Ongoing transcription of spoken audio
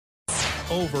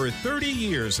Over 30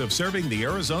 years of serving the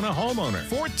Arizona homeowner.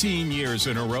 14 years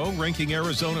in a row ranking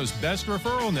Arizona's best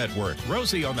referral network.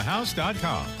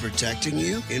 RosieOnTheHouse.com. Protecting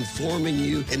you, informing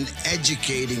you, and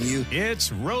educating you.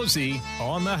 It's Rosie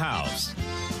on the House.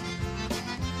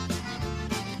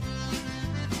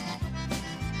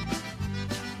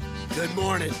 Good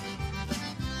morning,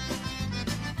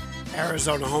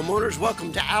 Arizona homeowners.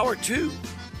 Welcome to Hour 2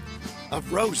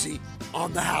 of Rosie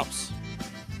on the House,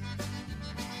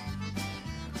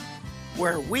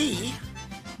 where we,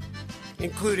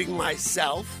 including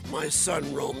myself, my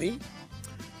son Romy,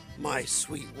 my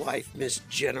sweet wife Miss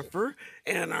Jennifer,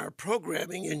 and our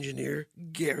programming engineer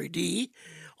Gary D.,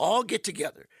 all get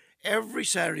together every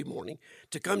Saturday morning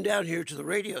to come down here to the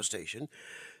radio station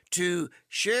to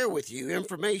share with you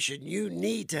information you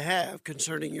need to have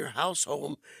concerning your house,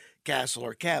 home, castle,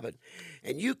 or cabin.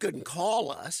 And you can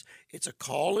call us. It's a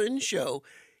call-in show.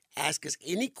 Ask us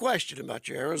any question about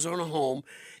your Arizona home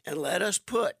and let us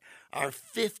put our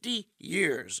 50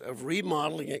 years of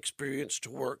remodeling experience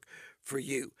to work for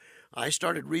you. I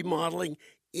started remodeling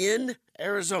in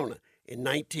Arizona in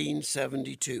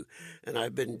 1972, and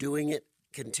I've been doing it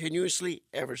continuously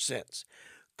ever since.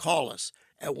 Call us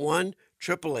at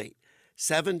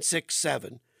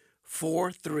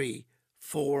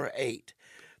 1-888-767-4348.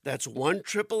 That's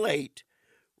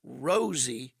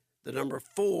 1-888-ROSIE, the number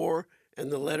 4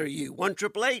 and the letter U.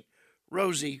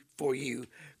 1-888-ROSIE for you,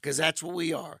 because that's what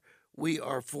we are. We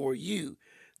are for you,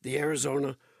 the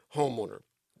Arizona homeowner.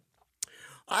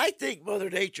 I think Mother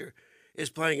Nature is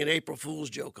playing an April Fool's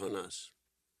joke on us.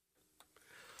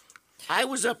 I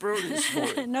was up early this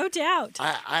morning. No doubt.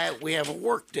 We have a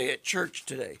work day at church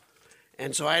today.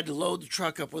 And so I had to load the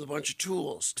truck up with a bunch of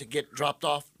tools to get dropped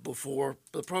off before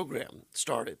the program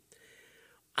started.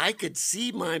 I could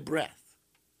see my breath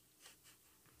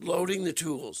loading the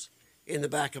tools in the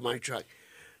back of my truck.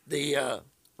 The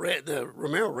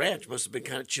Romero Ranch must have been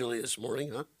kind of chilly this morning,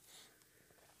 huh?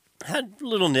 Had a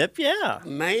little nip, yeah.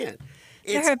 Man.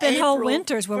 There have been April whole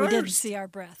winters where 1st. we didn't see our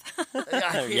breath.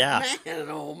 Yeah. Man,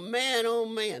 oh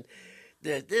man.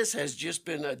 This has just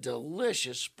been a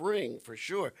delicious spring for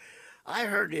sure. I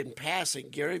heard in passing,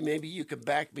 Gary, maybe you could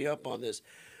back me up on this,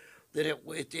 that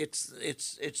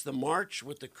it's the March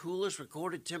with the coolest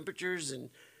recorded temperatures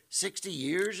in 60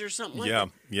 years or something like that.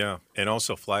 Yeah. And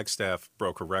also Flagstaff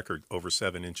broke a record over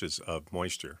 7 inches of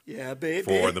moisture. Yeah, baby.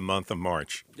 For the month of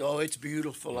March. Oh, it's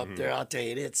beautiful up there, I'll tell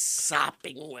you. It's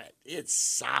sopping wet.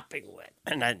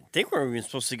 And I think we're even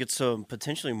supposed to get some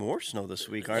potentially more snow this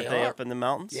week, aren't they up in the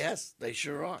mountains? Yes, they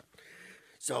sure are.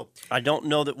 So I don't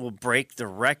know that we'll break the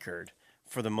record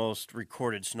for the most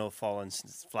recorded snowfall in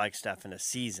Flagstaff in a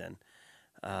season.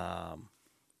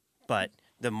 But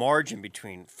the margin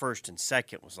between first and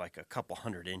second was like a couple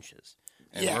hundred inches.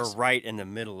 And we're right in the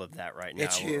middle of that right now.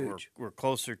 It's huge. We're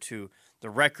closer to the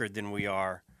record than we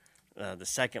are the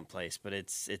second place, but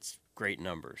it's great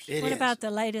numbers. What about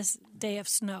the latest day of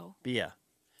snow? Yeah.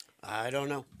 I don't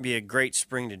know. Be a great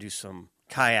spring to do some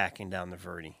kayaking down the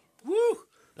Verde. Woo!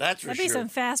 That's for That'd sure. be some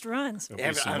fast runs. It'll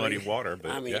be some muddy water,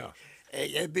 but yeah.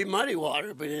 It'd be muddy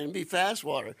water, but it'd be fast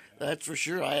water. That's for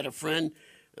sure. I had a friend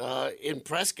in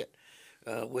Prescott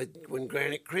when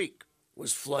Granite Creek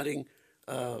was flooding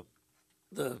the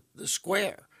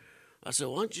square. I said,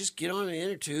 why don't you just get on an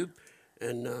inner tube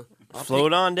and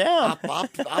float on down.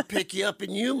 I'll pick you up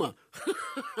in Yuma.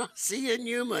 See you in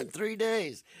Yuma in 3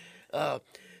 days.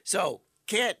 So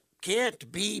can't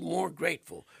be more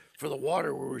grateful for the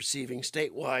water we're receiving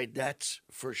statewide, that's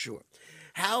for sure.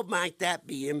 How might that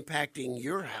be impacting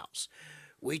your house?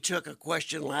 We took a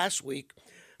question last week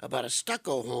about a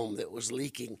stucco home that was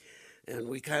leaking, and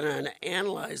we kind of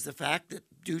analyzed the fact that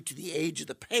due to the age of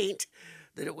the paint,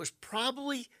 that it was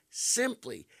probably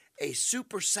simply a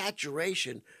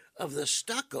supersaturation of the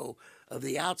stucco of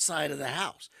the outside of the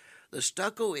house. The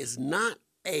stucco is not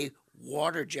a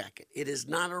water jacket. It is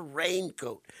not a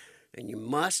raincoat, and you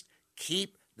must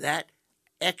keep that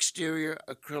exterior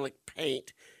acrylic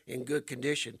paint in good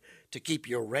condition to keep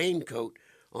your raincoat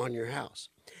on your house.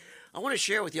 I want to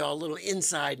share with y'all a little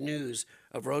inside news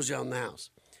of Rosie on the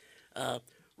House.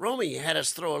 Romy had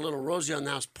us throw a little Rosie on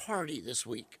the House party this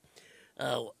week.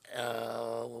 What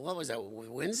was that,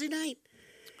 Wednesday night?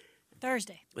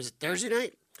 Thursday. Was it Thursday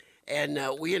night? And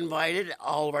we invited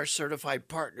all of our certified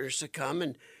partners to come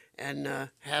and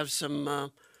have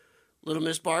some Little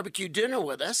Miss Barbecue dinner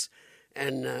with us.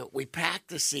 And we packed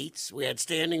the seats. We had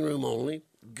standing room only,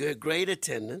 great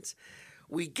attendance.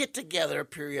 We get together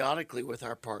periodically with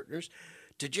our partners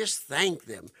to just thank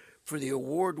them for the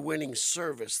award-winning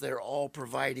service they're all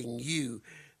providing you,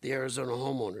 the Arizona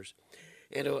homeowners.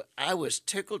 And I was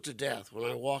tickled to death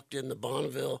when I walked in the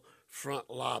Bonneville front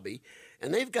lobby,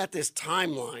 and they've got this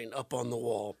timeline up on the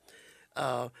wall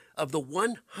of the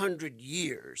 100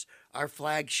 years our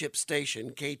flagship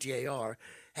station, KTAR,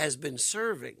 has been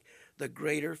serving the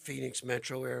greater Phoenix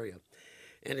metro area.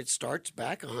 And it starts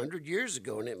back 100 years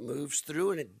ago, and it moves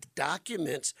through and it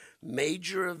documents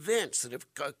major events that have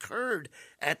occurred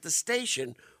at the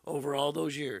station over all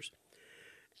those years.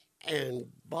 And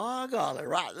by golly,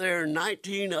 right there in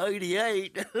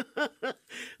 1988,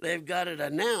 they've got it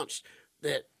announced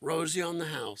that Rosie on the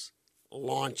House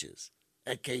launches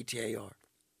at KTAR.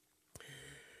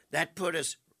 That put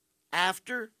us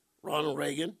after Ronald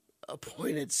Reagan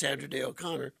appointed Sandra Day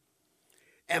O'Connor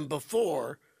and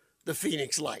before the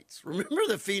Phoenix Lights. Remember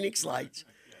the Phoenix Lights?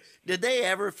 Yes. Did they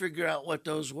ever figure out what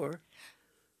those were?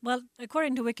 Well,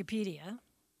 according to Wikipedia,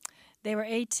 they were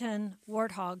A-10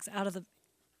 Warthogs out of the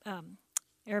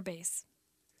air base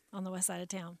on the west side of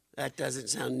town. That doesn't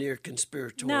sound near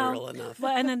conspiratorial enough.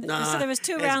 Well, and then so there was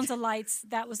 2 rounds of lights.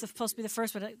 That was supposed to be the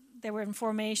first, but they were in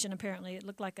formation. Apparently, it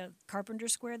looked like a carpenter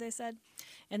square. They said,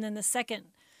 and then the second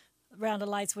round of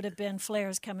lights would have been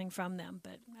flares coming from them.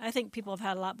 But I think people have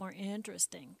had a lot more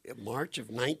interesting. In March of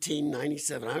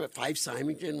 1997, Fife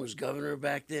Symington was governor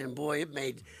back then. Boy, it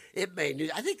made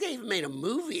news. I think they even made a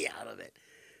movie out of it.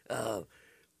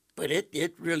 But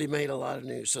it really made a lot of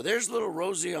news. So there's little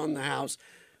Rosie on the House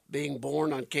being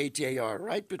born on KTAR,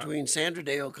 right between Sandra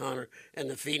Day O'Connor and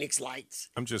the Phoenix Lights.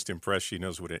 I'm just impressed she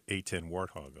knows what an A-10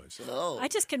 Warthog is. Oh. I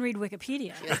just can read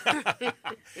Wikipedia.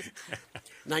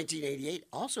 1988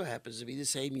 also happens to be the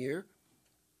same year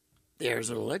the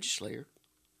Arizona legislature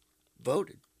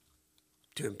voted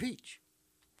to impeach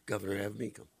Governor Ev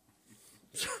Mecham.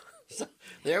 So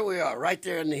there we are, right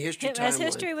there in the history timeline. As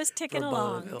history was ticking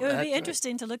along, it would That's be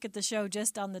interesting to look at the show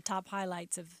just on the top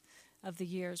highlights of the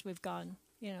years we've gone.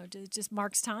 You know, it just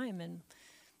marks time and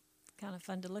kind of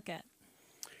fun to look at.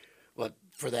 Well,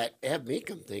 for that Ev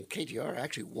Mecham thing, KTR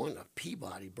actually won a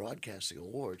Peabody Broadcasting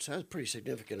Award, so that's a pretty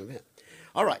significant event.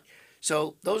 All right,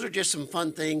 so those are just some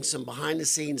fun things, some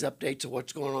behind-the-scenes updates of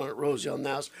what's going on at Rosie on the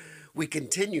House. We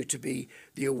continue to be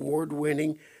the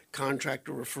award-winning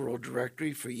contractor referral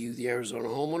directory for you, the Arizona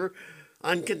homeowner,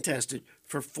 uncontested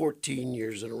for 14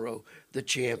 years in a row, the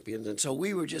champions. And so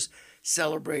we were just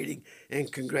celebrating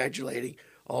and congratulating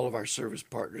all of our service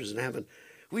partners and having,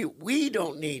 we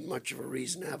don't need much of a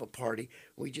reason to have a party.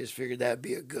 We just figured that'd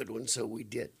be a good one, so we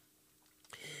did.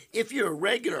 If you're a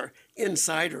regular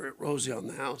insider at Rosie on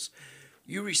the House,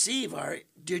 you receive our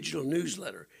digital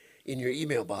newsletter in your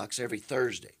email box every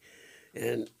Thursday.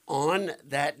 And on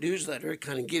that newsletter, it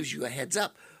kind of gives you a heads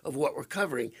up of what we're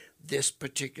covering this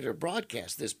particular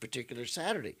broadcast, this particular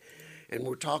Saturday. And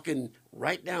we're talking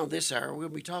right now, this hour, we'll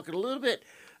be talking a little bit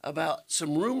about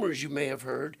some rumors you may have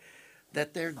heard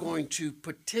that they're going to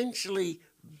potentially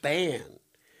ban,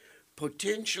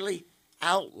 potentially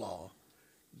outlaw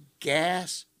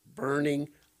gas-burning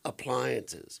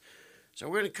appliances. So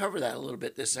we're going to cover that a little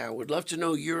bit this hour. We'd love to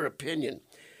know your opinion.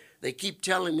 They keep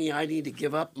telling me I need to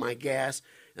give up my gas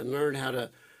and learn how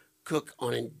to cook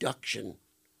on induction,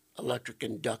 electric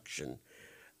induction.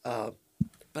 But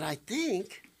I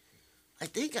think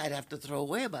I'd have to throw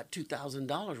away about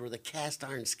 $2,000 worth of cast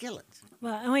iron skillets.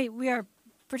 Well, and we are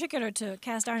particular to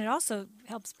cast iron. It also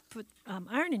helps put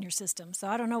iron in your system. So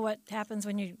I don't know what happens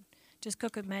when you just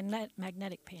cook with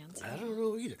magnetic pans. I don't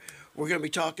know either. We're going to be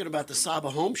talking about the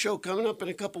Saba Home Show coming up in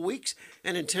a couple weeks.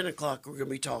 And at 10 o'clock, we're going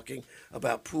to be talking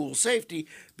about pool safety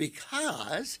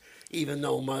because even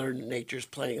though Mother Nature's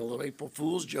playing a little April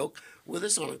Fool's joke with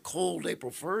us on a cold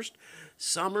April 1st,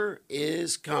 summer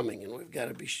is coming. And we've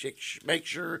got to make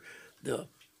sure the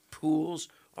pools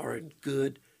are in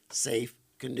good, safe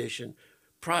condition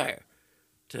prior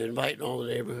to inviting all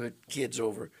the neighborhood kids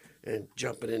over and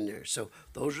jumping in there. So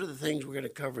those are the things we're going to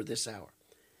cover this hour.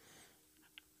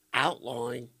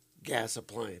 Outlawing gas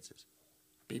appliances.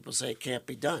 People say it can't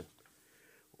be done.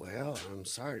 Well, I'm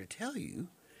sorry to tell you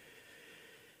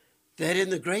that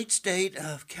in the great state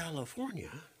of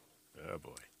California, Oh,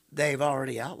 boy. they've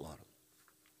already outlawed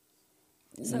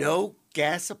them. So- No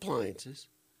gas appliances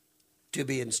to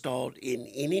be installed in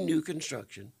any new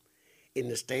construction in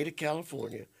the state of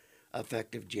California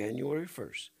effective January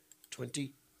 1st,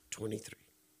 2023.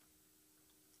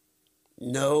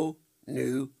 No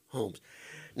new homes.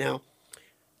 Now,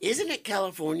 isn't it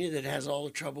California that has all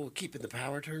the trouble with keeping the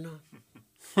power turned on?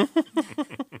 I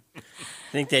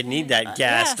think they need that gas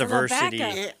yeah, it's a little diversity.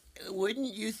 backup.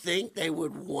 Wouldn't you think they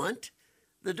would want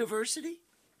the diversity?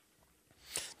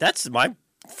 That's my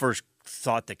first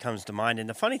thought that comes to mind. And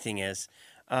the funny thing is,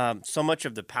 so much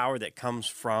of the power that comes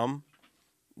from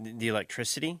the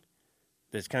electricity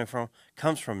that's coming from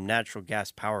comes from natural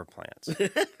gas power plants.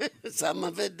 Some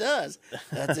of it does.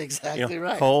 That's exactly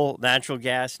right. Coal, natural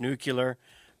gas, nuclear.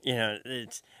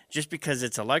 It's just because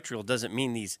it's electrical doesn't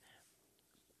mean these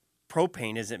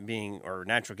propane isn't being, or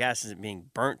natural gas isn't being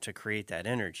burnt to create that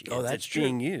energy. That's true.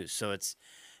 Being used. So it's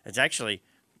actually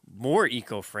more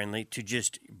eco-friendly to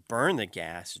just burn the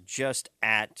gas just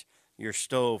at your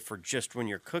stove for just when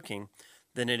you're cooking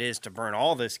than it is to burn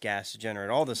all this gas to generate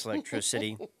all this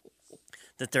electricity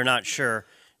that they're not sure,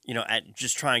 at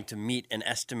just trying to meet an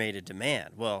estimated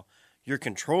demand. Well, you're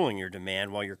controlling your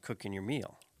demand while you're cooking your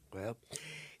meal. Well,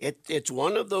 it's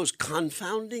one of those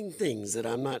confounding things that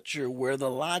I'm not sure where the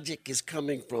logic is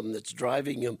coming from that's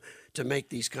driving them to make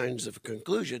these kinds of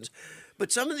conclusions.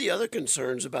 But some of the other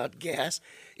concerns about gas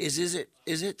is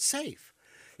it safe?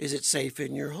 Is it safe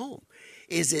in your home?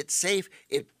 Is it safe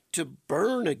to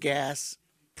burn a gas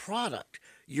product?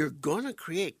 You're going to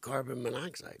create carbon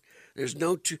monoxide. There's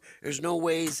no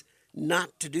ways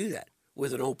not to do that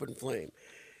with an open flame.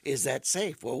 Is that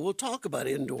safe? Well, we'll talk about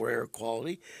indoor air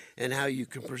quality and how you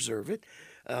can preserve it.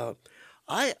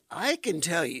 I can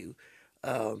tell you,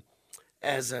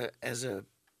 as a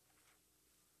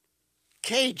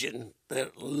Cajun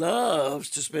that loves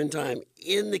to spend time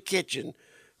in the kitchen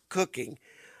cooking,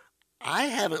 I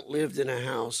haven't lived in a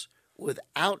house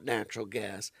without natural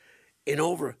gas in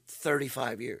over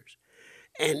 35 years.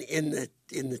 And in the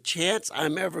chance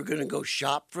I'm ever going to go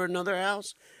shop for another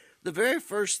house, the very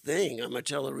first thing I'm going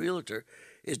to tell a realtor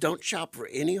is don't shop for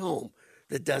any home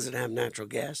that doesn't have natural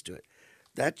gas to it.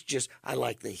 That's just, I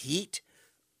like the heat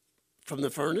from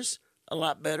the furnace a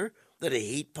lot better than a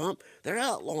heat pump. They're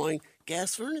outlawing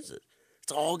gas furnaces.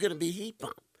 It's all going to be heat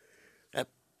pump.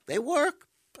 They work,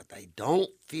 but they don't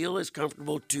feel as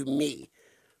comfortable to me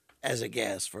as a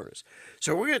gas furnace.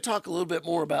 So we're going to talk a little bit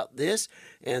more about this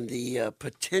and the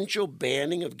potential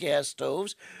banning of gas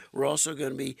stoves. We're also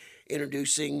going to be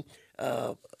introducing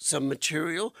some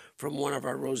material from one of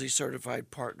our Rosie certified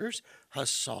partners,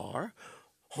 Hussar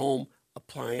Home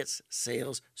Appliance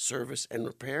Sales, Service, and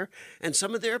Repair, and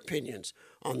some of their opinions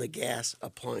on the gas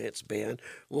appliance ban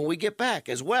when we get back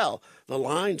as well. The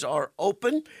lines are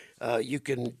open. You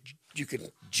can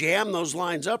jam those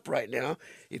lines up right now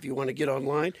if you want to get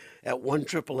online at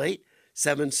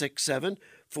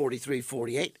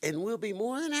 1-888-767-4348, and we'll be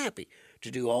more than happy to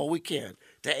do all we can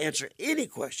to answer any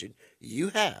question you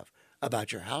have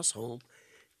about your house, home,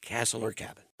 castle, or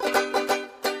cabin.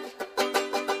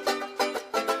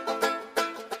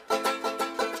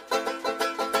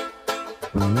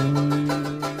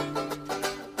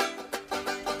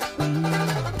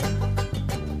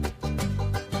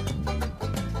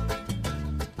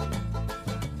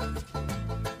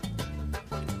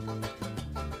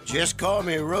 Just call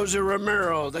me Rosie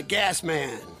Romero, the gas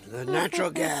man, the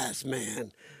natural gas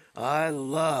man. I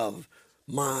love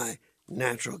my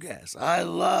natural gas. I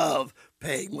love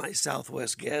paying my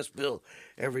Southwest gas bill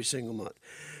every single month.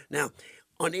 Now,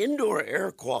 on indoor air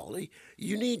quality,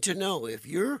 you need to know if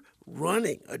you're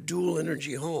running a dual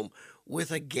energy home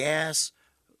with a gas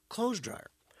clothes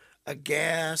dryer, a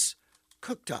gas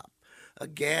cooktop, a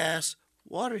gas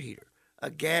water heater, a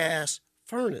gas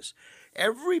furnace.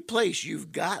 Every place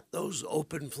you've got those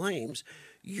open flames,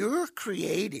 you're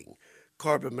creating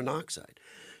carbon monoxide.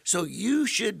 So you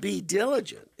should be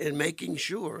diligent in making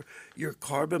sure your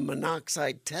carbon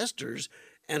monoxide testers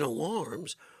and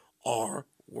alarms are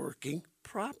working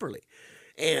properly.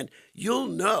 And you'll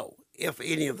know if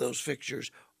any of those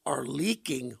fixtures are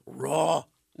leaking raw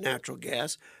natural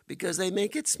gas because they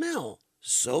make it smell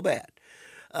so bad.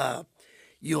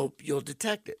 You'll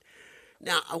detect it.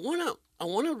 Now, I want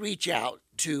to reach out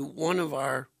to one of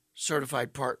our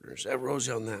certified partners at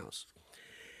Rosie on the House.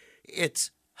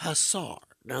 It's Hussar.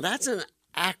 Now, that's an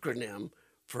acronym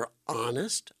for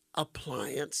Honest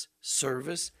Appliance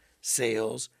Service,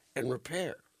 Sales, and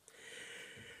Repair.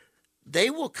 They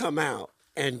will come out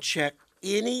and check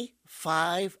any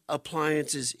 5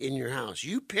 appliances in your house.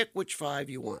 You pick which 5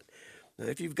 you want. Now,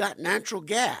 if you've got natural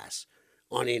gas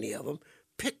on any of them,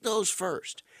 pick those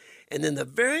first. And then the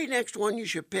very next one you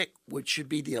should pick, which should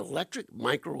be the electric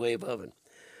microwave oven.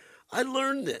 I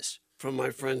learned this from my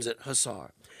friends at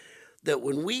Hussar, that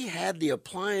when we had the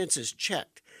appliances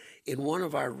checked in one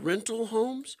of our rental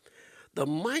homes, the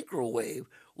microwave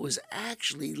was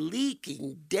actually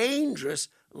leaking dangerous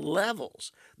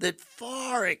levels that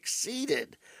far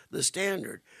exceeded the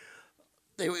standard.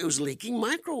 It was leaking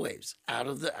microwaves out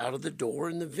of the door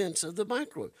and the vents of the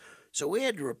microwave. So we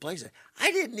had to replace it.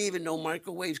 I didn't even know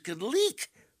microwaves could leak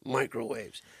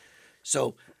microwaves.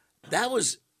 So that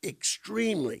was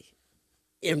extremely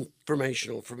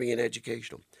informational for me and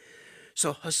educational.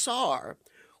 So Hussar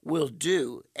will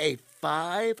do a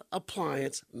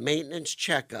 5-appliance maintenance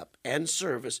checkup and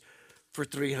service for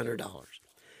 $300.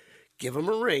 Give them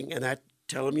a ring, and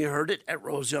tell them you heard it at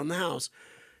Rosie on the House.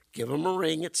 Give them a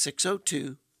ring at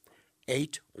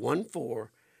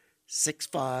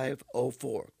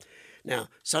 602-814-6504. Now,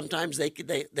 sometimes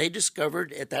they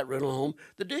discovered at that rental home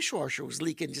the dishwasher was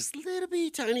leaking just a little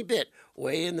tiny bit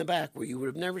way in the back where you would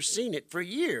have never seen it for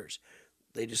years.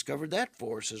 They discovered that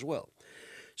for us as well.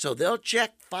 So they'll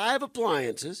check 5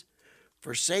 appliances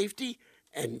for safety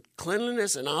and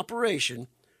cleanliness and operation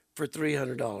for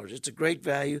 $300. It's a great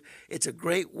value. It's a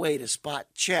great way to spot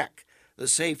check the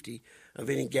safety of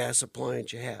any gas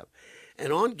appliance you have.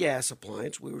 And on gas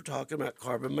appliance, we were talking about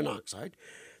carbon monoxide.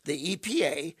 The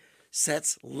EPA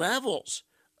sets levels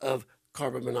of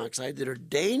carbon monoxide that are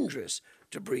dangerous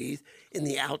to breathe in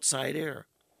the outside air.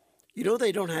 You know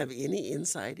they don't have any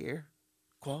inside air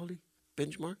quality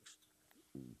benchmarks?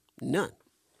 None.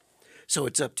 So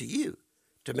it's up to you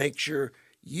to make sure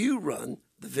you run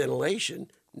the ventilation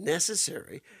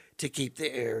necessary to keep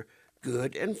the air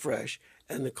good and fresh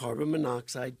and the carbon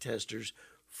monoxide testers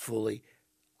fully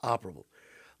operable.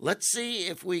 Let's see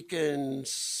if we can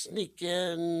sneak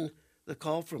in the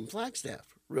call from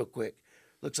Flagstaff real quick.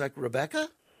 Looks like Rebecca?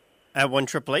 At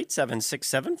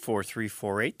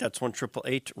 1-888-767-4348. That's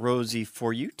 1-888-ROSIE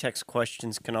for you. Text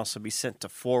questions can also be sent to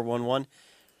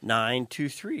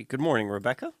 411-923. Good morning,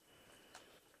 Rebecca.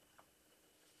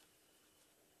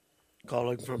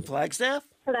 Calling from Flagstaff?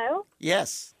 Hello?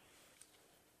 Yes.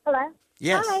 Hello?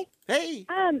 Yes. Hi. Hey.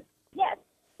 Yes.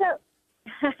 So,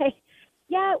 hi.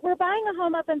 Yeah, we're buying a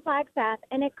home up in Flagstaff,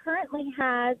 and it currently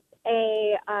has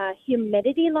a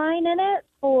humidity line in it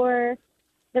for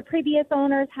the previous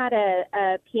owners had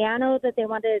a piano that they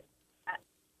wanted.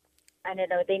 I don't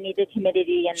know. They needed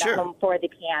humidity in Sure. the home for the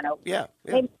piano. Yeah.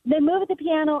 They moved the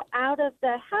piano out of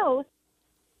the house,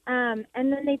 and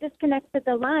then they disconnected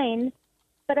the line.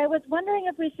 But I was wondering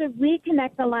if we should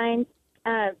reconnect the line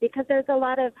because there's a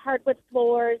lot of hardwood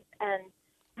floors and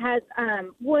has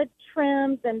wood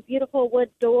trims and beautiful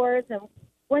wood doors. And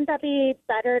wouldn't that be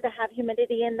better to have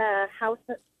humidity in the house?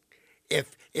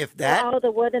 If that, all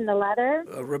the wood and the leather?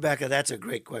 Rebecca, that's a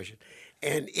great question.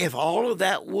 And if all of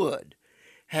that wood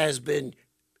has been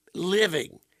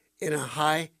living in a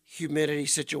high humidity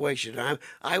situation,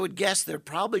 I would guess they're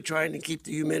probably trying to keep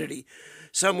the humidity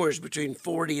somewhere between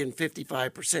 40 and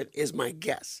 55% is my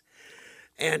guess.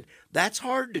 And that's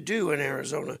hard to do in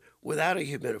Arizona without a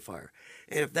humidifier.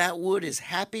 And if that wood is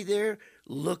happy there,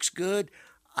 looks good,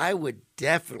 I would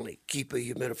definitely keep a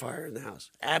humidifier in the house.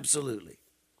 Absolutely.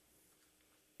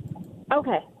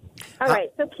 Okay. All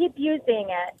right. So keep using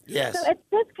it. Yes. So it's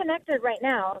disconnected right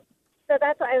now. So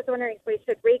that's why I was wondering if we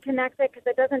should reconnect it because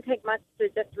it doesn't take much to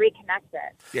just reconnect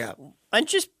it. Yeah. And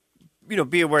just,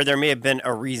 be aware there may have been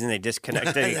a reason they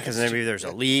disconnected it because maybe there's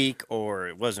a leak or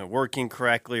it wasn't working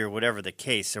correctly or whatever the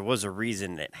case. There was a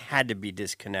reason it had to be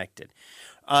disconnected.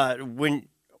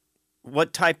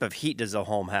 What type of heat does the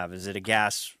home have? Is it a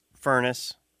gas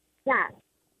furnace? Gas.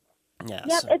 Yes.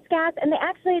 Yep, it's gas. And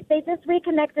they just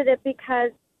reconnected it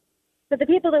because so the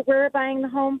people that we're buying the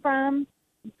home from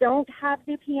don't have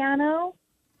the piano.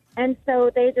 And so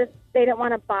they didn't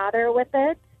want to bother with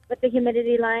it, with the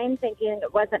humidity line, thinking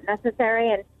it wasn't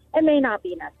necessary. And it may not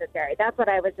be necessary. That's what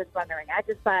I was just wondering. I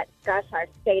just thought, gosh, our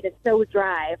state is so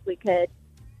dry. If we could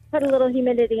put a little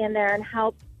humidity in there and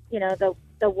help,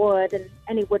 the wood and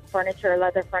any wood furniture,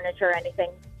 leather furniture,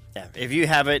 anything. Yeah, if you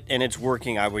have it and it's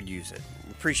working, I would use it.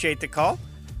 Appreciate the call.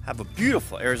 Have a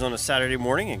beautiful Arizona Saturday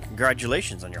morning, and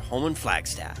congratulations on your home in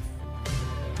Flagstaff.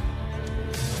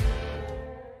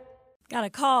 Got a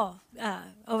call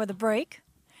over the break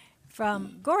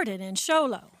from Gordon in Show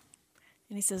Low.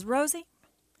 And he says, Rosie,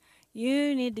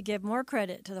 you need to give more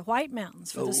credit to the White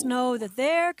Mountains for the snow that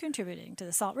they're contributing to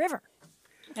the Salt River.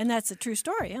 And that's a true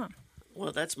story, huh?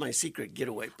 Well, that's my secret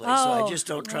getaway place, so I just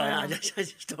don't try. well. I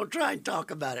just don't try and talk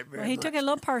about it very Well, he much. took it a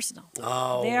little personal.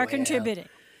 Oh, they are well. contributing.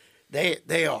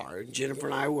 They are. Jennifer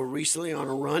and I were recently on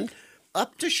a run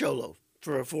up to Show Low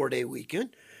for a 4-day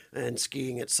weekend and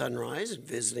skiing at Sunrise and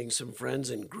visiting some friends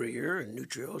in Greer and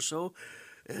Nutrioso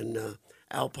and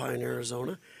Alpine,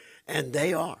 Arizona. And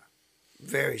they are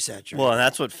very saturated. Well, and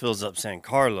that's what fills up San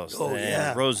Carlos, Oh, then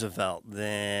yeah. Roosevelt,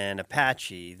 then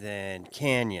Apache, then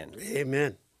Canyon.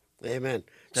 Amen. Amen.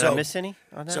 Did I miss any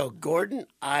on that? So, Gordon,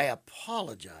 I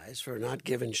apologize for not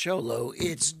giving Show Low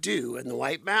its due and the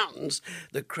White Mountains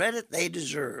the credit they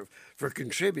deserve for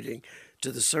contributing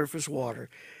to the surface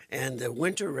water and the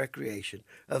winter recreation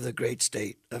of the great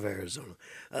state of Arizona.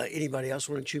 Anybody else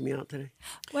want to chew me out today?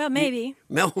 Well, maybe.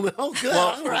 Mel, good.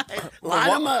 All right. Line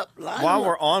them up. While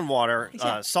we're on water,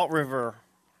 Salt River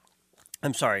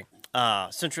I'm sorry,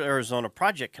 Central Arizona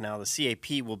Project Canal, the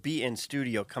CAP, will be in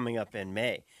studio coming up in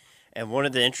May. And one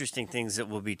of the interesting things that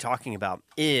we'll be talking about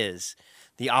is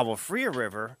the Agua Fria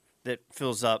River that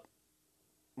fills up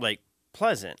Lake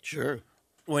Pleasant. Sure.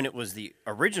 When it was the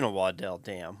original Waddell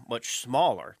Dam, much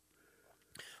smaller.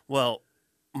 Well,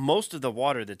 most of the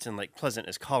water that's in Lake Pleasant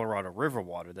is Colorado River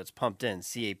water that's pumped in.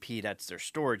 CAP, that's their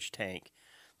storage tank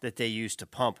that they use to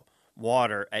pump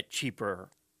water at cheaper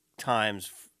times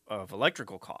of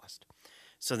electrical cost.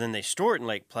 So then they store it in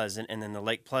Lake Pleasant, and then the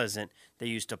Lake Pleasant they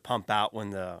use to pump out when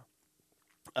the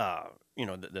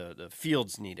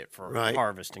fields need it for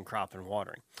harvest and crop and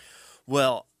watering.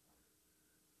 Well,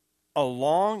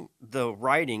 along the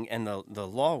writing and the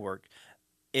law work,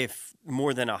 if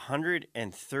more than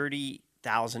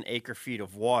 130,000 acre feet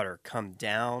of water come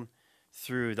down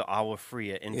through the Agua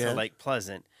Fria into Lake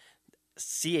Pleasant,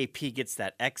 CAP gets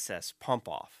that excess pump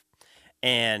off.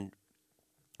 And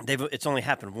it's only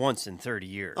happened once in 30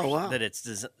 years. Oh, wow.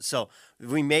 So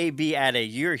we may be at a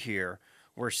year here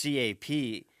where CAP,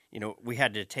 we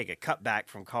had to take a cutback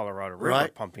from Colorado River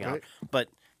pumping out. But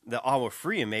the Agua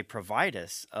Fria may provide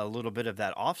us a little bit of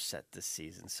that offset this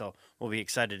season. So we'll be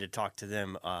excited to talk to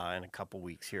them in a couple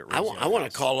weeks here at I want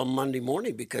to call them Monday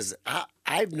morning because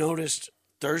I've noticed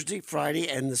Thursday, Friday,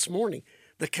 and this morning,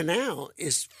 the canal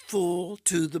is full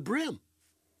to the brim.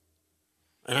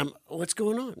 And what's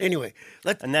going on? Anyway.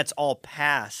 And that's all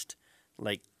past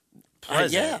Lake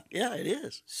Pleasant. Yeah, it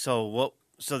is. So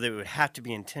they would have to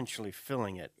be intentionally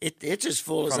filling it. It's as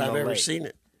full as I've ever seen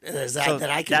it.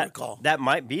 That I can recall. That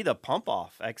might be the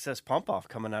excess pump off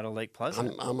coming out of Lake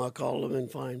Pleasant. I'm going to call them and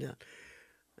find out.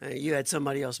 You had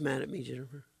somebody else mad at me,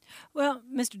 Jennifer. Well,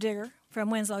 Mr. Digger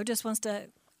from Winslow just wants to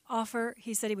offer,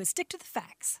 he said he would stick to the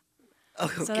facts.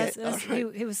 Okay, so that's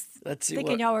right. he was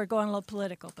thinking y'all were going a little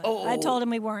political, but I told him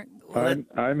we weren't.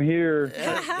 I'm here.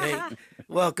 Hey,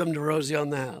 welcome to Rosie on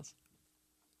the House.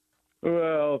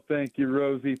 Well, thank you,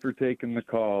 Rosie, for taking the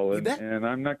call. You bet. And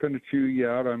I'm not going to chew you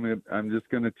out. I'm just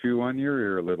going to chew on your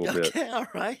ear a little bit. Okay, all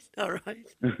right.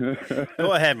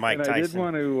 Go ahead, Mike Tyson.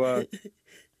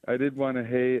 I did want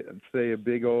to say a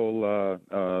big old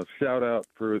shout out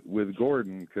with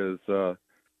Gordon because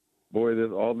boy,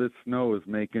 all this snow is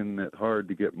making it hard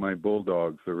to get my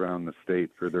Bulldogs around the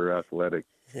state for their athletic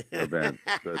events.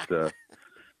 But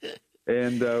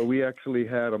and we actually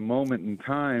had a moment in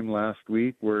time last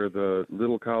week where the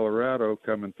Little Colorado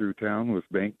coming through town was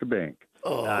bank to bank.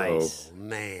 Oh, nice.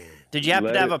 Man. Did you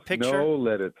happen to have a picture?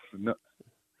 Let it snow.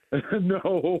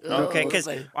 No. Okay, because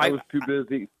I was too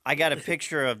busy. I got a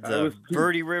picture of the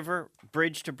Verde River,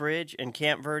 bridge to bridge in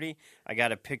Camp Verde. I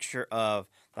got a picture of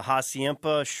the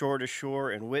Hacienda, shore to shore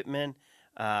in Whitman.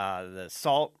 The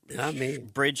Salt,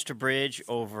 bridge to bridge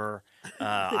over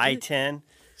I-10.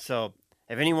 So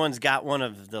if anyone's got one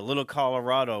of the Little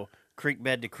Colorado creek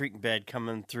bed to creek bed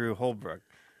coming through Holbrook,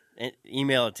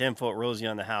 email it to info@Rosie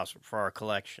on the House for our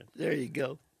collection. There you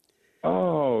go.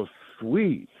 Oh,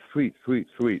 sweet.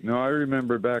 No, I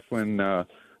remember back when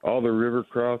all the river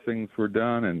crossings were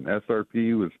done and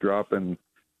SRP was dropping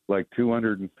like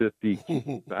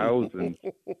 250,000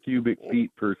 cubic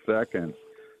feet per second.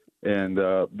 And,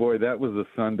 boy, that was a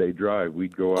Sunday drive.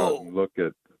 We'd go out and look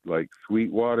at, like,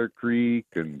 Sweetwater Creek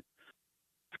and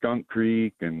Skunk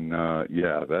Creek. And,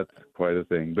 that's quite a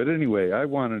thing. But anyway, I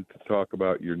wanted to talk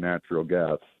about your natural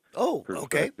gas. Oh,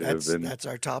 okay. That's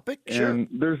our topic. Sure. And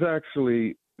there's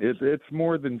actually... It's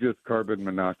more than just carbon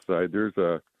monoxide. There's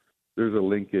a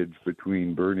linkage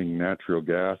between burning natural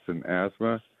gas and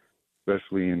asthma,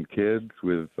 especially in kids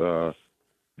with the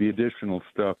additional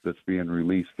stuff that's being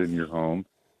released in your home.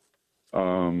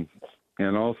 And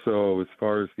also, as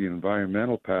far as the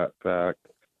environmental fact,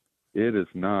 it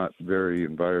is not very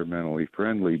environmentally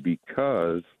friendly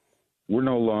because we're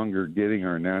no longer getting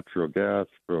our natural gas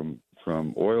from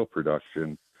oil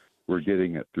production. We're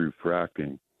getting it through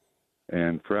fracking.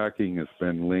 And fracking has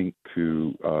been linked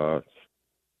to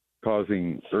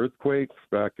causing earthquakes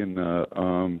back in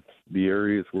the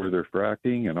areas where they're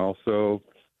fracking, and also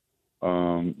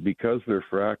because they're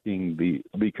fracking,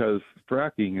 because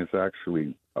fracking is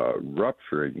actually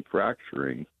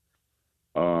fracturing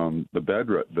the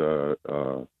bedrock, the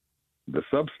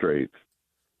substrates,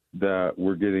 that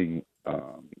we're getting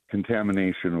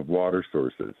contamination of water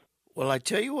sources. Well, I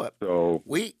tell you what. So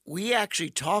we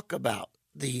actually talk about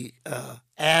the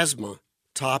asthma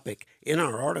topic in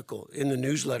our article in the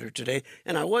newsletter today,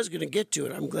 and I was going to get to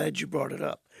it. I'm glad you brought it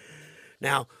up.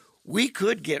 Now, we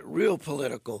could get real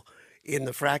political in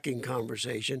the fracking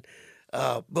conversation,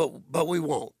 but we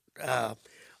won't.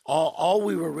 All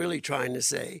we were really trying to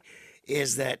say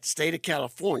is that state of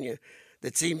California,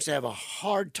 that seems to have a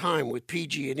hard time with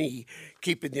PG&E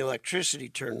keeping the electricity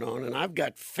turned on. And I've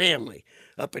got family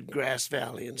up in Grass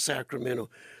Valley in Sacramento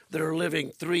that are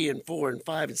living 3 and 4 and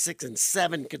 5 and 6 and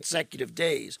 7 consecutive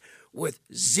days with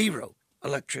zero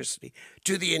electricity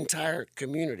to the entire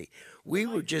community. We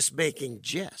were just making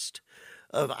jest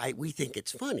of, we think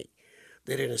it's funny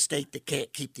that in a state that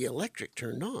can't keep the electric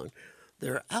turned on,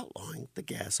 they're outlawing the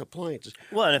gas appliances.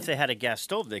 Well, and if they had a gas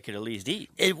stove, they could at least eat.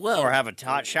 Well, or have a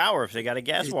hot shower if they got a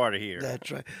gas water heater.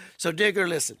 That's right. So, Digger,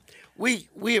 listen, we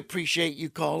appreciate you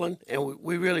calling, and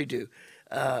we really do,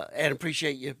 and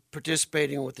appreciate you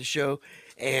participating with the show.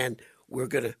 And we're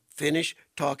going to finish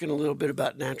talking a little bit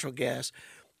about natural gas.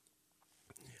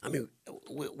 I mean,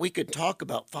 we could talk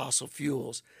about fossil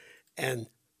fuels and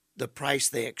the price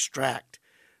they extract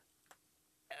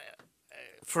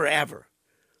forever.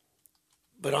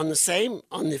 But on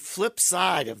the flip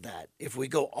side of that, if we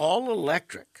go all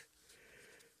electric,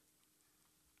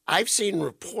 I've seen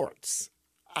reports,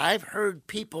 I've heard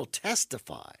people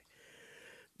testify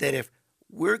that if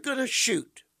we're going to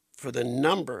shoot for the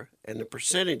number and the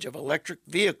percentage of electric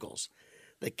vehicles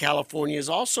that California is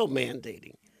also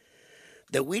mandating,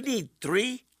 that we need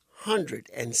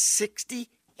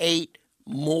 368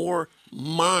 more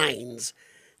mines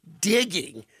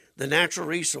digging the natural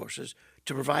resources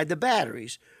to provide the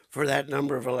batteries for that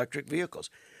number of electric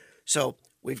vehicles. So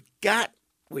we've got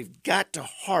to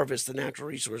harvest the natural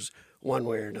resources one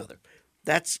way or another.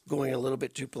 That's going a little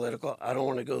bit too political. I don't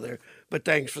want to go there, but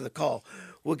thanks for the call.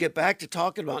 We'll get back to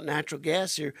talking about natural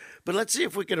gas here, but let's see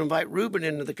if we can invite Ruben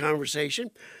into the conversation,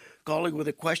 calling with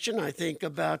a question, I think,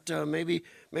 about maybe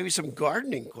some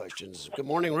gardening questions. Good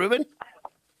morning, Ruben.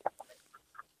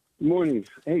 Good morning.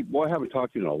 Hey, boy, I haven't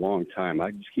talked to you in a long time. I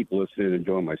just keep listening and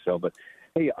enjoying myself. But,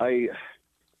 hey, I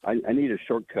need a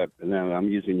shortcut, and then I'm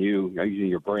using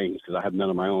your brains because I have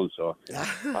none of my own. So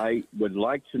I would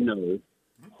like to know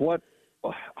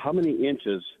how many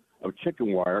inches of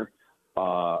chicken wire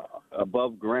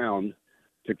above ground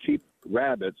to keep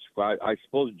rabbits. I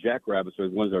suppose jackrabbits are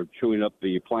the ones that are chewing up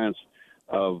the plants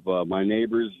of my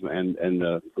neighbors, and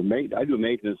for I do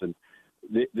maintenance, and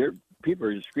people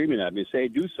are just screaming at me, say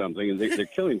do something, and they're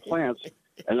killing plants.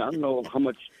 And I don't know how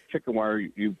much chicken wire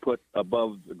you put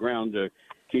above the ground to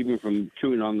keep them from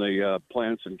chewing on the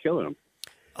plants and killing them.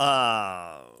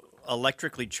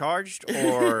 Electrically charged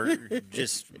or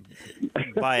just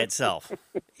by itself?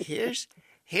 Here's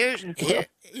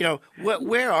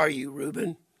where are you,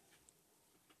 Ruben?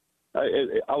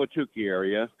 Ahwatukee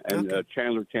area and Okay.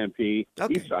 Chandler, Tempe,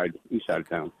 Okay. east side of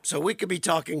town. So we could be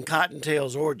talking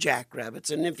cottontails or jackrabbits.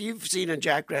 And if you've seen a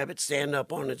jackrabbit stand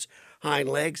up on its hind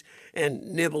legs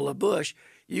and nibble a bush,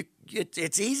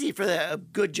 it's easy for a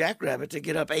good jackrabbit to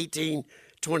get up 18,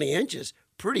 20 inches.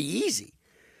 Pretty easy.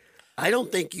 I don't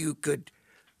think you could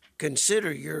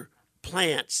consider your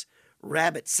plants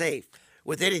rabbit safe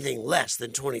with anything less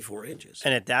than 24 inches.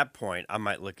 And at that point, I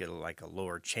might look at like a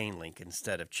lower chain link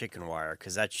instead of chicken wire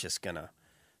because that's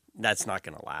not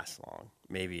gonna last long.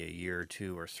 Maybe a year or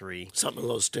 2 or 3. Something a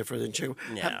little stiffer than chicken.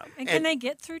 Yeah. And can they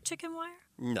get through chicken wire?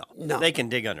 No, No. they can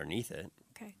dig underneath it.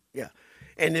 Okay. Yeah,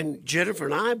 and then Jennifer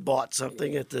and I bought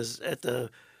something at the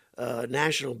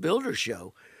National Builder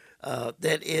Show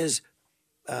that is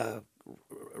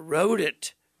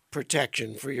rodent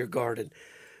protection for your garden,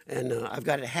 and I've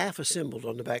got it half assembled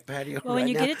on the back patio. Well, right when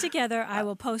you now. get it together, I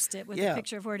will post it with Yeah. a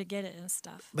picture of where to get it and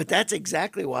stuff. But that's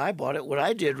exactly why I bought it. What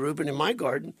I did, Ruben, in my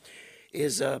garden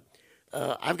is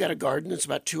I've got a garden that's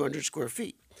about 200 square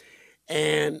feet,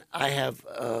 and I have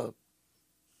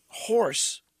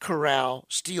horse corral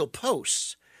steel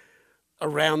posts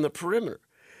around the perimeter.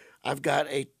 I've got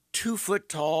a 2-foot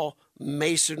tall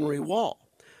masonry wall.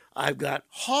 I've got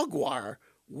hog wire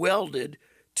welded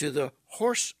to the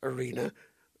horse arena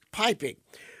piping.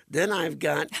 Then I've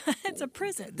got It's a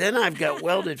prison. then I've got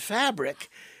welded fabric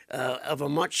of a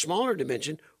much smaller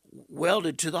dimension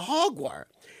welded to the hog wire.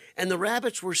 And the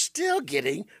rabbits were still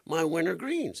getting my winter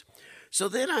greens. So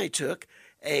then I took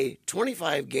a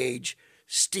 25 gauge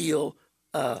steel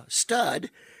stud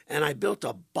and I built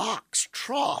a box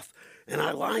trough and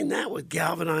I lined that with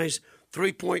galvanized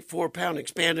 3.4 pound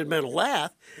expanded metal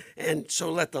lath, and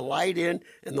so let the light in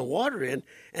and the water in,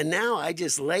 and now I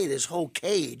just lay this whole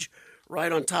cage right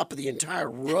on top of the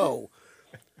entire row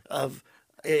of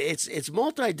it's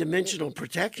multi-dimensional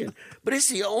protection, but it's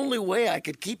the only way I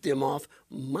could keep them off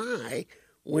my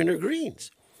winter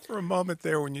greens. For a moment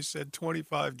there, when you said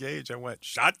 25 gauge, I went,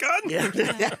 shotgun?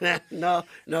 Yeah. No,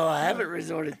 I haven't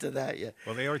resorted to that yet.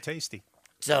 Well, they are tasty.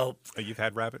 So, You've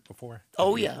had rabbit before?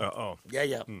 oh yeah, Oh,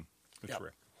 yeah. that's Yep.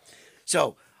 rare.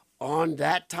 So, on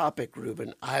that topic,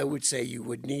 Ruben, I would say you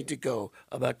would need to go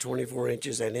about 24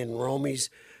 inches. And in Romy's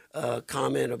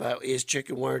comment about is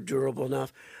chicken wire durable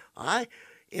enough,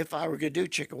 if I were going to do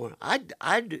chicken wire,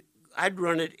 I'd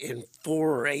run it in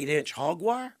 4 or 8 inch hog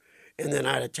wire, and then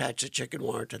I'd attach the chicken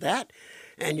wire to that.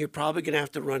 And you're probably going to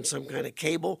have to run some kind of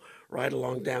cable right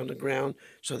along down the ground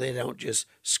so they don't just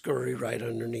scurry right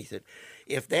underneath it.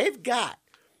 If they've got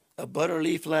a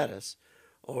butterleaf lettuce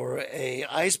or a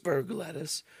iceberg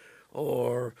lettuce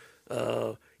or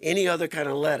any other kind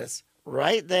of lettuce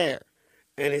right there,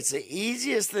 and it's the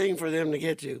easiest thing for them to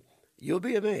get to, you'll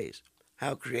be amazed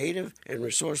how creative and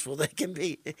resourceful they can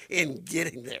be in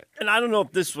getting there. And I don't know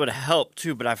if this would help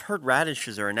too, but I've heard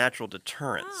radishes are a natural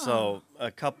deterrent. So a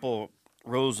couple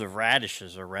rows of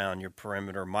radishes around your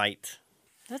perimeter might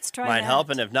help.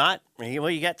 And if not, well,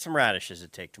 you got some radishes to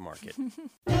take to market. For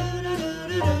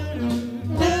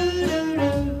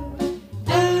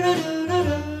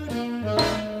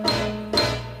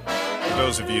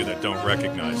those of you that don't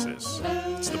recognize this,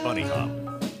 it's the bunny hop.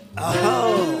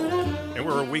 Oh. And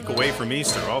we're a week away from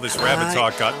Easter. All this rabbit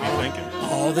talk got me thinking.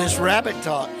 All this rabbit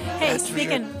talk. Hey,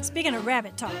 speaking of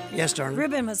rabbit talk. Yes, darling.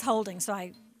 Ruben was holding, so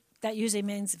that usually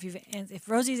means if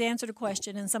Rosie's answered a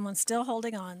question and someone's still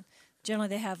holding on, generally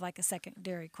they have like a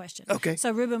secondary question. Okay.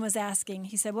 So Ruben was asking,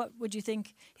 he said, what would you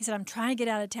think? He said, I'm trying to get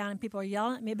out of town and people are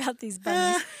yelling at me about these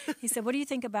bunnies. He said, what do you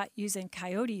think about using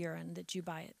coyote urine that you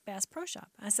buy at Bass Pro Shop?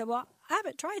 I said, well, I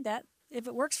haven't tried that. If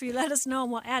it works for you, let us know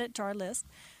and we'll add it to our list.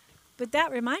 But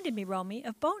that reminded me, Romy,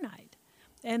 of Bonide.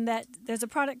 And that there's a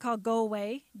product called Go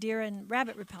Away Deer and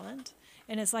Rabbit Repellent.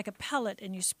 And it's like a pellet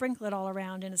and you sprinkle it all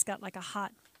around and it's got like a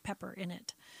hot pepper in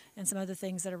it and some other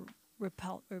things that are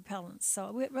repellents.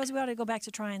 So, Rosie, we ought to go back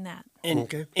to trying that.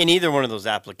 In either one of those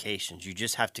applications, you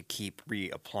just have to keep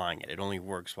reapplying it. It only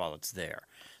works while it's there.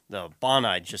 The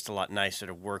Bonide just a lot nicer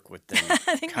to work with than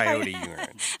coyote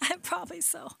urine. Probably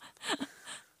so.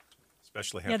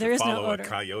 Especially have to follow a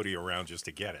coyote around just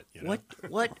to get it. You know?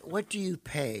 What do you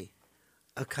pay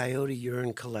a coyote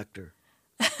urine collector?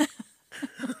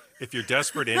 If you're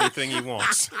desperate, anything he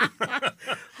wants.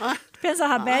 Depends on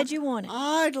how bad you want it.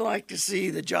 I'd like to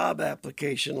see the job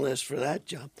application list for that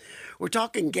job. We're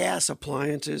talking gas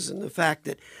appliances and the fact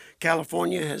that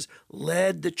California has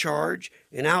led the charge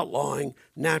in outlawing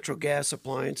natural gas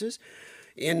appliances.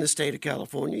 In the state of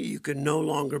California, you can no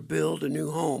longer build a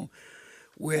new home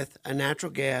with a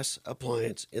natural gas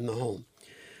appliance in the home.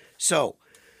 So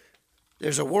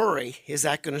there's a worry, is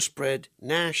that going to spread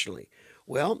nationally?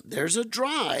 Well, there's a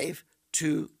drive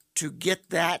to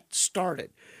get that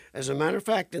started. As a matter of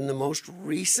fact, in the most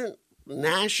recent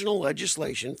national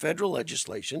legislation, federal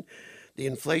legislation, the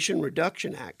Inflation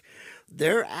Reduction Act,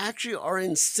 there actually are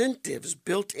incentives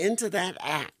built into that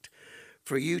act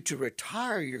for you to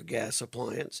retire your gas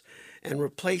appliance and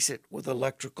replace it with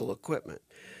electrical equipment.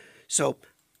 So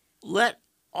let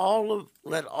all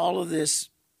of this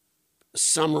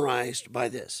summarized by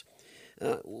this.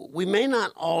 We may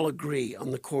not all agree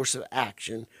on the course of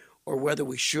action or whether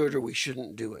we should or we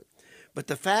shouldn't do it. But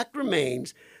the fact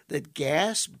remains that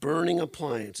gas-burning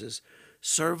appliances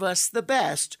serve us the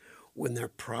best when they're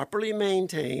properly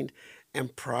maintained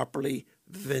and properly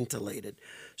ventilated.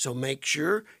 So make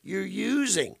sure you're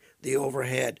using the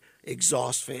overhead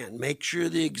exhaust fan. Make sure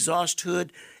the exhaust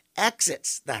hood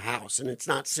exits the house and it's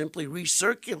not simply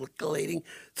recirculating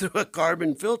through a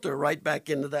carbon filter right back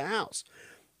into the house.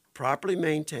 Properly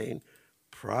maintained,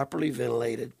 properly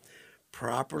ventilated,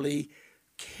 properly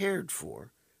cared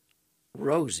for.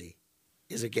 Rosie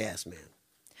is a gas man.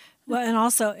 Well, and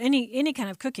also any kind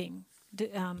of cooking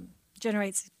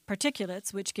generates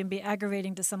particulates, which can be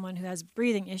aggravating to someone who has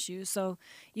breathing issues. So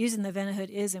using the vent hood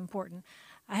is important.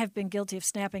 I have been guilty of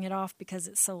snapping it off because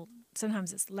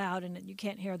sometimes it's loud and you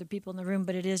can't hear other people in the room,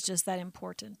 but it is just that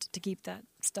important to keep that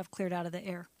stuff cleared out of the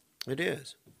air. It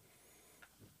is.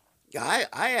 I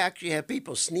actually have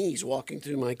people sneeze walking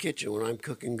through my kitchen when I'm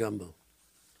cooking gumbo.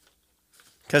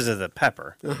 Because of the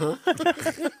pepper.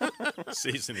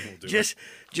 Seasoning will do it.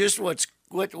 Just what's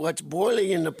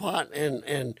boiling in the pot and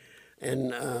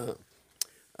I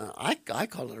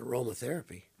call it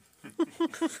aromatherapy.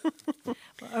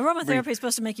 Aromatherapy is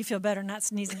supposed to make you feel better, not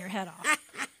sneezing your head off.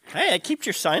 Hey, it keeps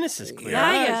your sinuses clear.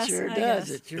 Yeah, it sure does.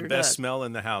 It sure the best smell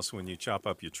in the house when you chop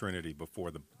up your Trinity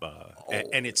before the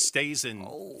and it stays in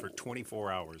for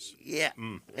 24 hours. Yeah,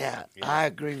 yeah, I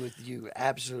agree with you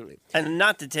absolutely. And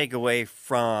not to take away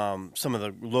from some of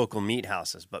the local meat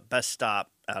houses, but Best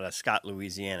Stop out of Scott,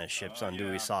 Louisiana ships on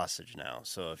Dewey sausage now.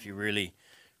 So if you really,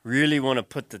 really want to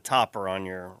put the topper on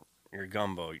your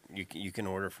gumbo, you can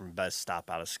order from Best Stop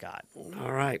out of Scott.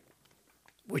 All right.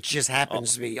 Which just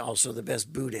happens to be also the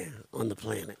best boudin on the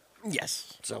planet.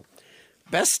 Yes. So,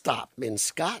 best stop in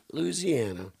Scott,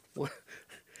 Louisiana.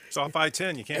 It's off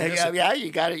I-10. You can't miss it. Yeah,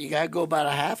 you got it. You got to go about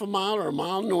a half a mile or a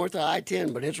mile north of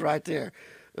I-10, but it's right there.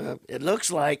 It looks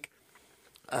like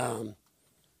a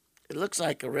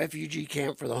refugee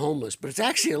camp for the homeless, but it's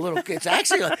actually a little. It's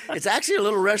actually a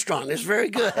little restaurant. It's very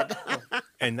good.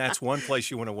 And that's one place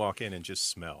you want to walk in and just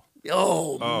smell.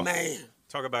 Oh man.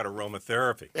 Talk about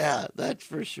aromatherapy. Yeah, that's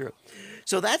for sure.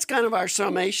 So that's kind of our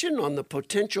summation on the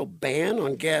potential ban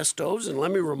on gas stoves. And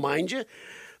let me remind you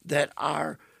that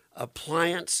our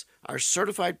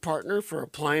certified partner for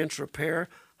appliance repair,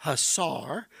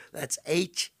 HASSAR, that's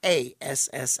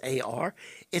HASSAR,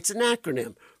 it's an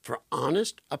acronym for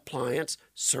Honest Appliance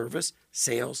Service,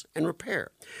 Sales, and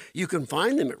Repair. You can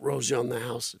find them at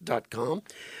rosieonthehouse.com,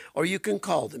 or you can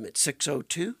call them at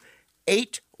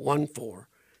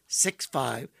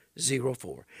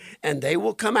 602-814-6504, and they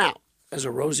will come out as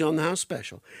a Rosie on the House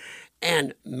special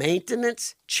and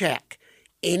maintenance check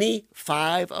any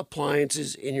 5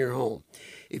 appliances in your home.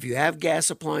 If you have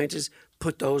gas appliances,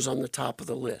 put those on the top of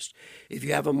the list. If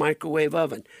you have a microwave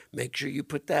oven, make sure you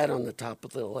put that on the top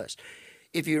of the list.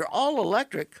 If you're all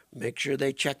electric, make sure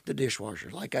they check the dishwasher.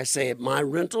 Like I say, at my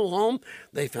rental home,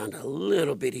 they found a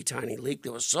little bitty tiny leak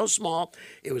that was so small,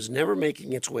 it was never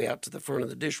making its way out to the front of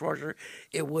the dishwasher.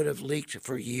 It would have leaked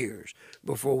for years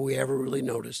before we ever really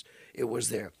noticed it was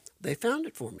there. They found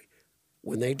it for me.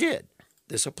 When they did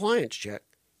this appliance check,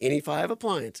 any 5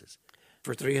 appliances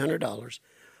for $300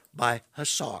 by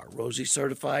HASSAR, Rosie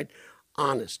Certified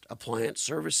Honest Appliance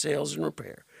Service, Sales, and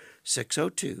Repair,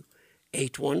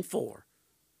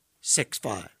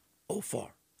 602-814-6504.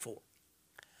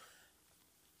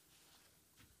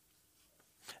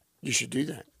 You should do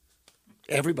that.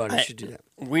 Everybody should do that.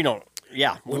 We don't.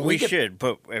 Yeah, we should,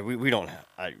 but we don't have.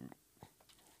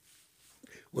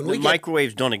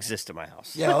 Microwaves don't exist in my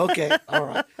house. Yeah, okay. All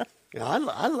right. Yeah,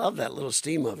 I love that little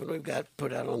steam oven we've got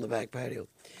put out on the back patio.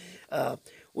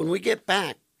 When we get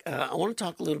back, I want to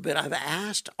talk a little bit. I've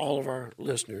asked all of our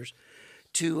listeners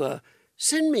to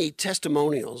send me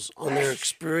testimonials on their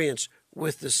experience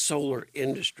with the solar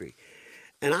industry.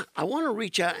 And I want to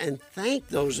reach out and thank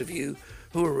those of you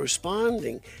who are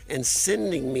responding and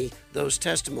sending me those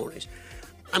testimonies.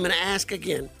 I'm going to ask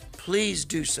again, please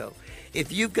do so.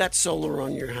 If you've got solar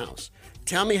on your house,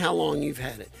 tell me how long you've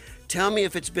had it. Tell me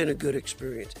if it's been a good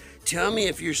experience. Tell me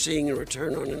if you're seeing a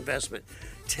return on investment.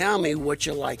 Tell me what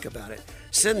you like about it.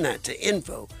 Send that to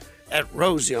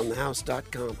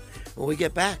info@rosieonthehouse.com. When we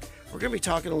get back, we're going to be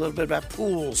talking a little bit about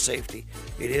pool safety.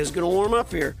 It is going to warm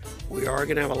up here. We are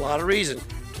going to have a lot of reason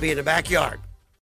to be in the backyard.